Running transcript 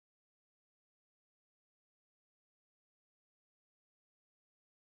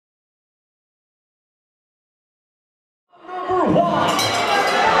1.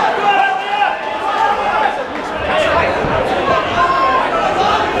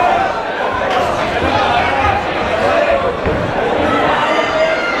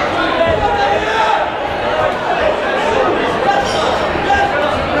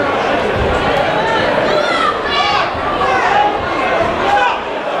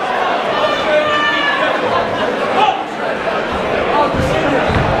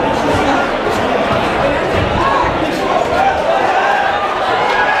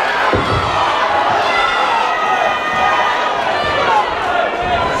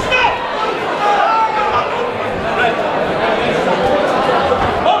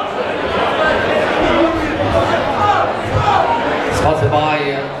 Sponsored by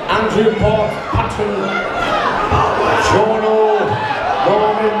Andrew Port, Patron, Jono,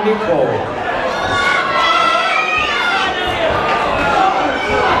 Norman Nico.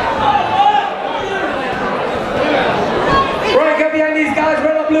 Right, get behind these guys,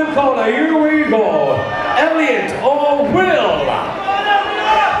 right up blue corner. Here we go. Elliot or Will?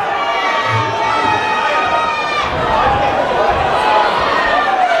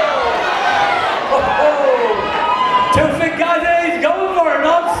 Two fit guys there, he's going for it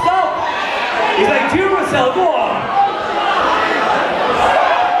non-stop. He's like, Duracell, go on.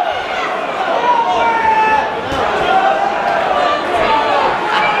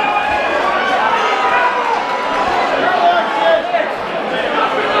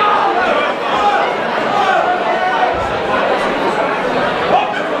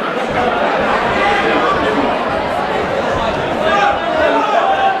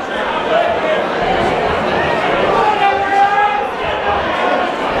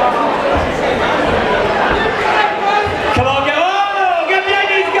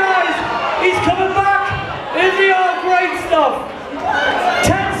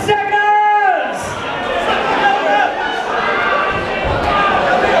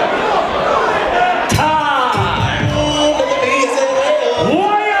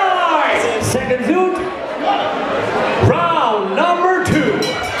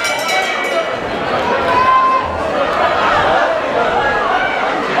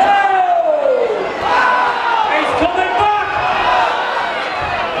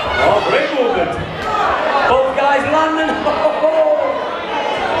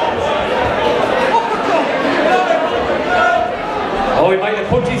 Oh, he might have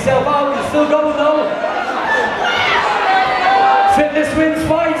put himself out, he's still going though. Fitness wins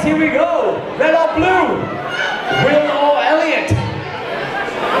fights, here we go. Red or blue? Will or Elliot?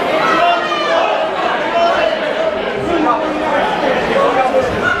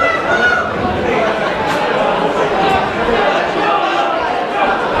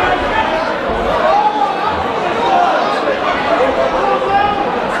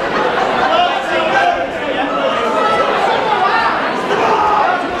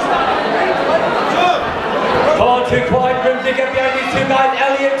 Too quiet, Grimsby, get behind these two guys,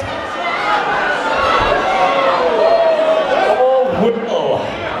 Elliot. Oh, Whittle.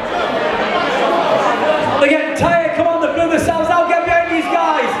 They're getting tired, come on, they blew themselves out, get behind these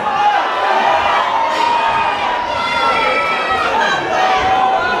guys.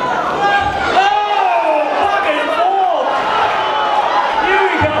 Oh, back and forth. Here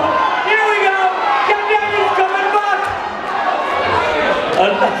we go, get behind, he's coming back.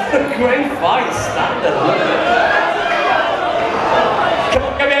 Another great fight, standard.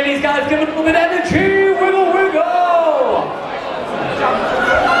 These guys give it a little bit of energy, wiggle, wiggle!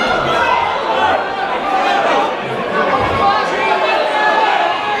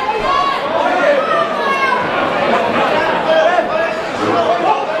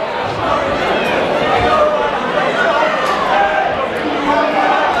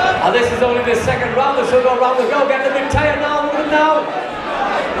 And this is only the second round, they still go round the go, getting a bit tired now, look at them now.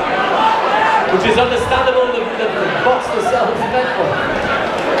 Which is understandable, the box themselves is meant for.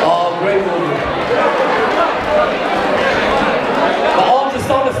 Oh, great movement. The arms are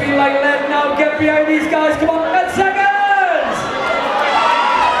starting to feel like lead now. Get behind these guys. Come on, 10 seconds!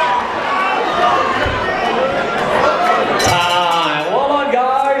 Time. Well on,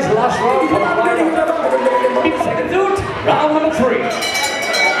 guys. Last round. Come on, right up. 8 seconds out. Round number 3.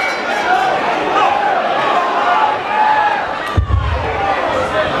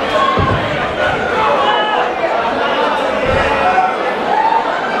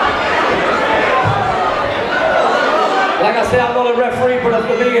 Like I say, I'm not a referee, but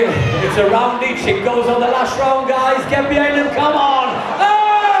for me, it's a round each. It goes on the last round, guys. Get behind them, come on.